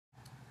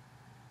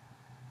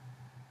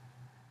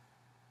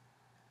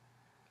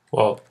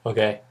Well,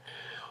 okay.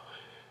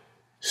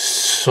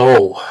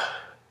 So,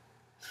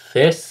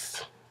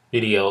 this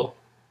video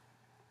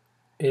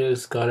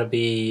is gonna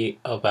be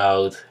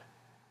about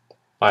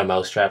my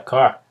Mousetrap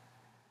car.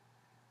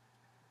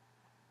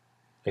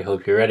 I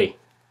hope you're ready.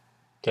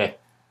 Okay,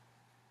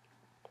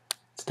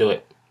 let's do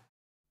it.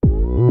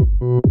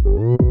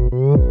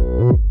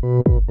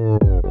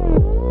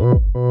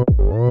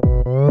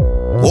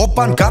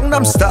 Oppan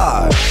Gangnam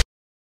Style.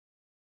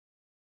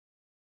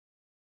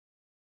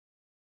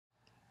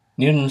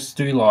 Newton's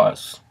three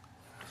laws.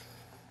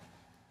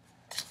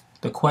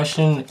 The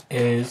question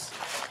is,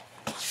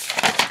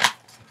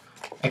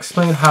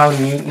 explain how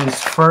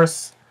Newton's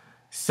first,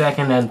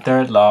 second, and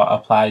third law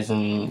applies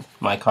in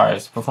my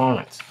car's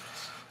performance.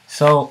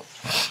 So,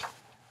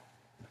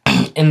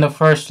 in the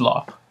first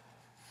law,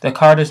 the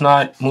car does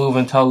not move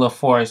until the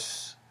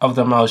force of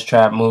the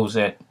mousetrap moves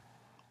it,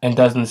 and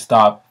doesn't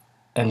stop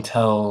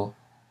until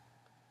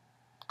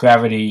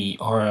gravity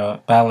or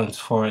a balance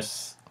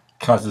force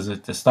causes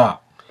it to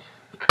stop.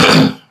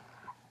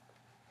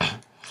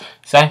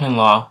 Second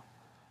law,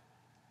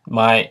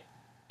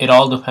 it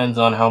all depends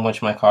on how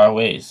much my car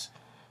weighs.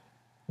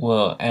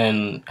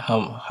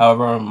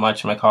 However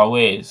much my car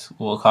weighs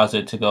will cause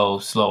it to go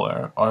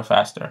slower or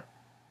faster.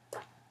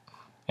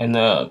 And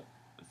the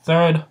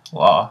third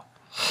law,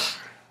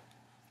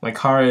 my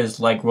car is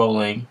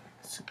rolling,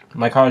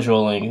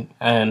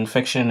 and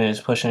friction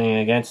is pushing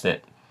against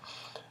it,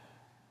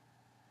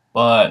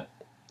 but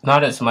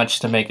not as much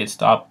to make it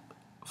stop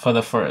for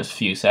the first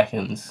few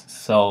seconds.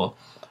 So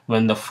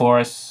when the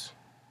force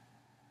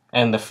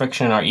and the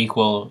friction are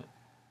equal,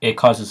 it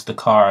causes the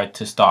car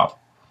to stop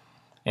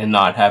and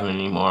not have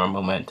any more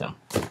momentum.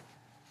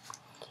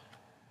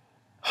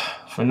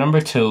 For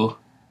number 2,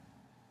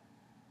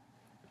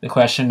 the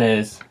question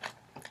is,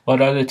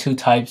 what are the two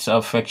types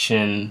of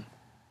friction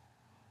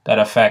that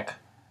affect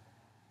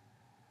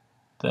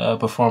the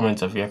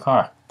performance of your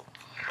car?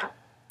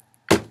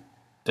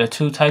 The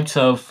two types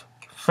of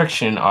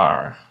friction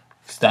are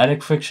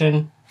static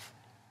friction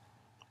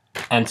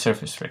and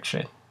surface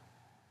friction.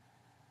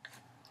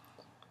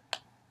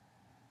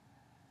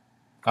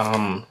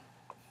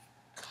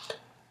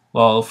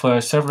 Well,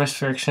 for surface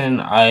friction,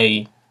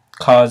 I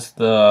cause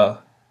the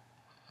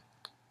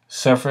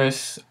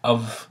surface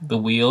of the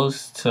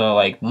wheels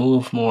to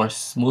move more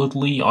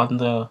smoothly on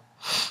the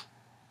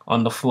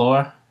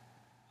floor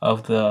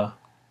of the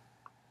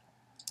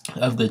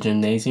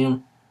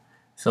gymnasium,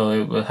 so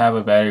it will have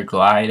a better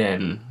glide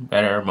and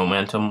better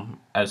momentum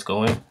as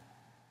going.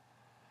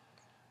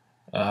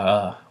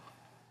 I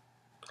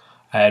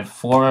had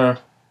 4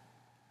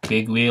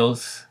 big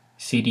wheels,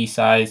 CD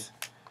size.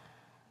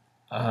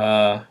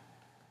 The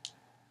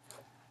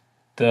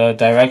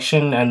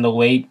direction and the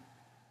weight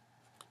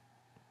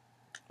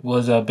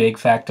was a big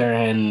factor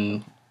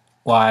in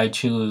why I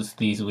choose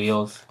these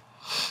wheels.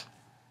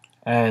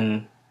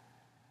 And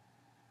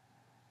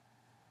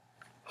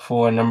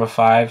for number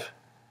 5,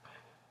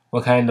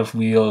 what kind of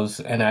wheels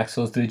and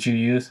axles did you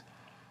use?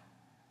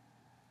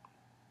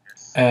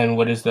 And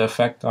what is the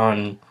effect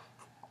on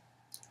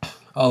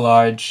a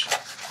large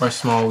or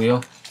small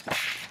wheel?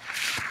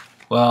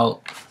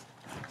 Well,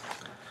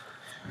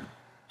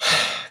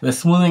 the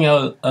smoothing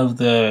out of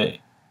the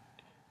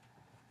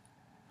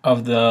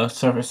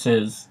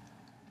surfaces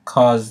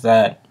caused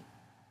the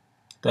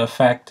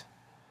effect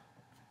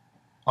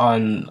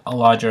on a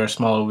larger or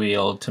smaller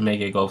wheel to make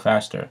it go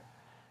faster.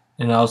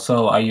 And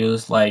also I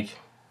used a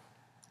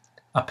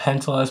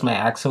pencil as my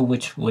axle,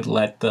 which would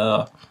let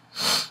the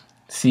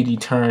CD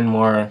turn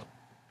more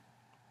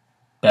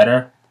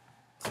better.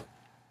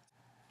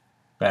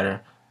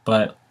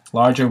 But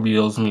larger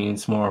wheels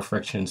means more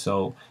friction,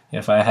 so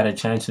if I had a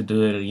chance to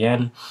do it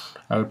again,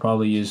 I would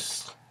probably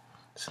use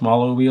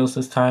smaller wheels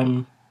this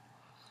time,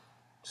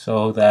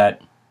 so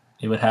that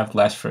it would have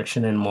less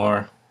friction and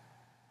more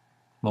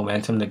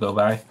momentum to go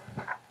by.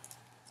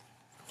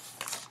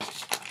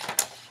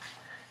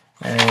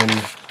 And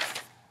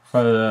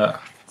for the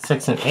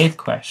 6th and 8th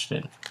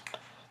question,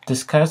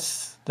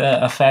 discuss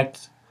the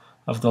effect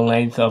of the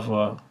length of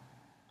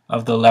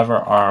the lever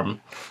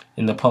arm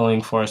in the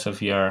pulling force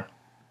of your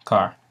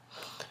car.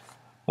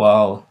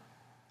 Well,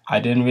 I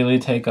didn't really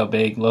take a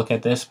big look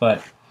at this,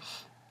 but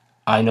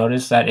I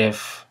noticed that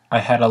if I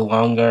had a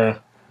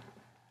longer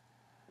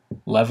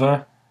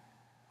lever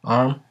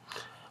arm,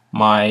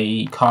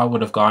 my car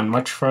would have gone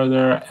much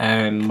further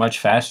and much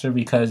faster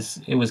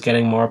because it was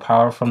getting more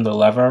power from the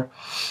lever,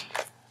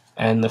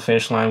 and the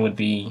finish line would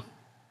be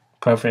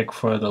perfect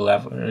for the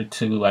lever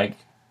to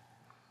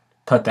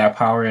put that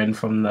power in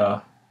from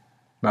the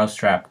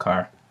Mousetrap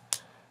car.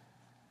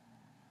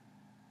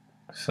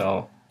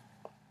 So,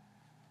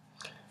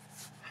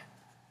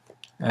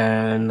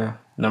 and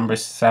number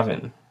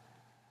 7,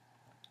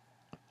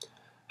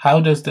 how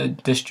does the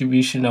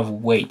distribution of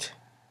weight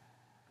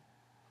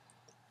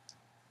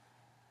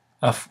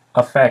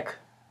affect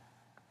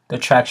the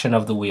traction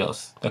of the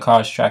wheels, the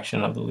car's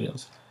traction of the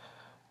wheels?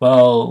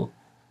 Well,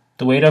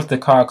 the weight of the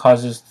car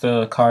causes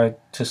the car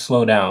to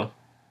slow down,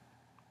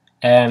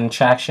 and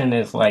traction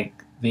is like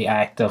the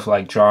act of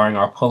like drawing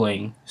or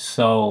pulling.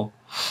 So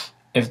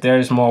if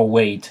there's more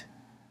weight,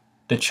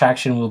 the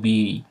traction will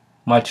be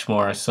much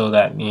more. So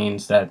that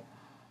means that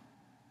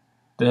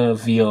the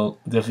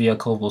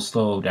vehicle will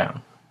slow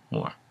down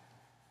more.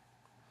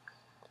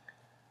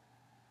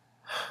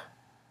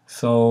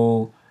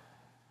 So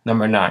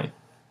number 9,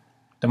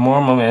 the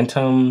more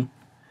momentum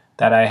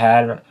that I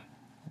had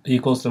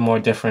equals the more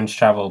difference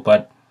travel,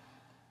 but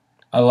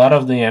a lot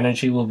of the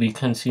energy will be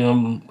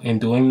consumed in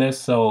doing this,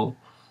 so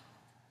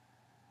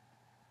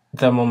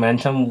the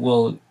momentum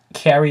will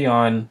carry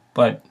on,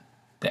 but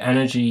the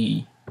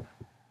energy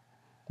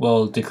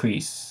will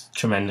decrease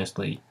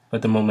tremendously,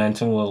 but the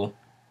momentum will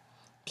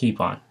keep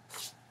on.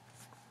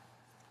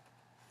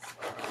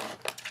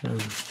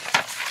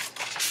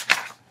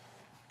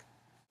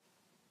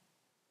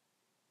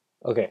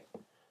 Okay,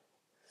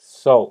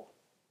 so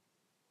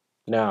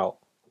now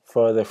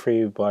for the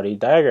free body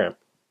diagram.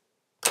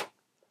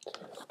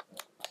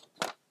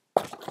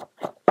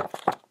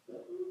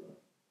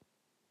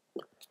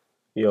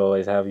 You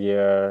always have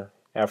your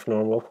F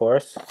normal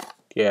force,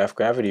 your F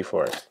gravity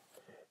force.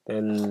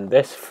 Then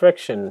this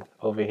friction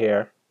over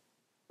here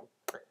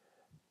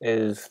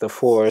is the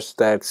force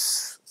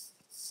that's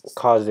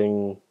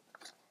causing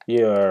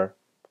your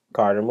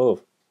car to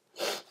move.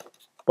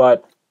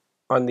 But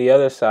on the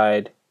other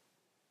side,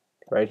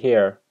 right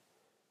here,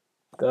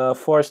 the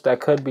force that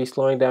could be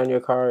slowing down your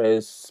car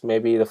is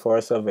maybe the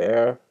force of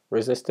air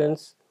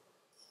resistance,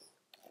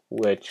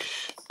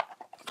 which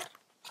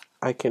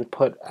I can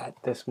put at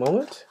this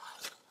moment.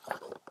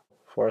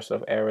 Force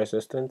of air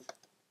resistance.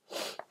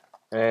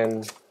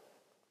 And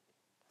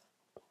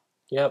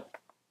yep.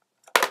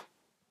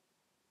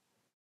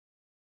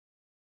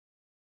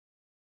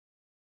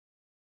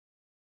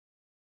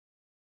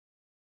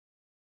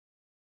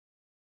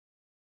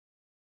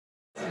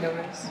 No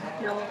worries.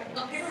 No worries.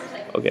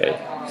 Okay,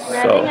 We're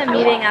having a so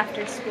meeting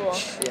after school.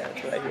 Yeah,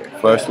 it's right here.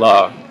 first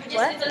law,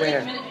 What? Where?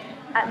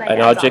 At my an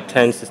dad's object office.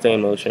 tends to stay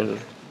in motion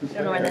I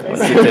don't know where that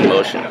once is. it's in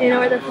motion. Do you know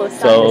where the post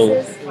So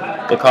office is?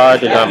 the car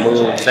did not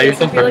move. Is that your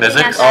thing If you're for looking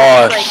physics? at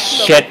that, Oh it's like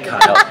shit,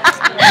 Kyle.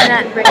 in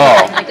that brick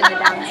building, like in the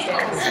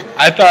downstairs.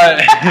 I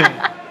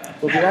thought.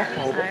 We'll be back.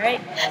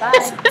 Alright,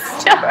 bye.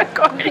 Still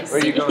recording.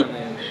 Where are you going,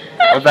 man?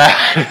 We're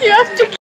back. You have to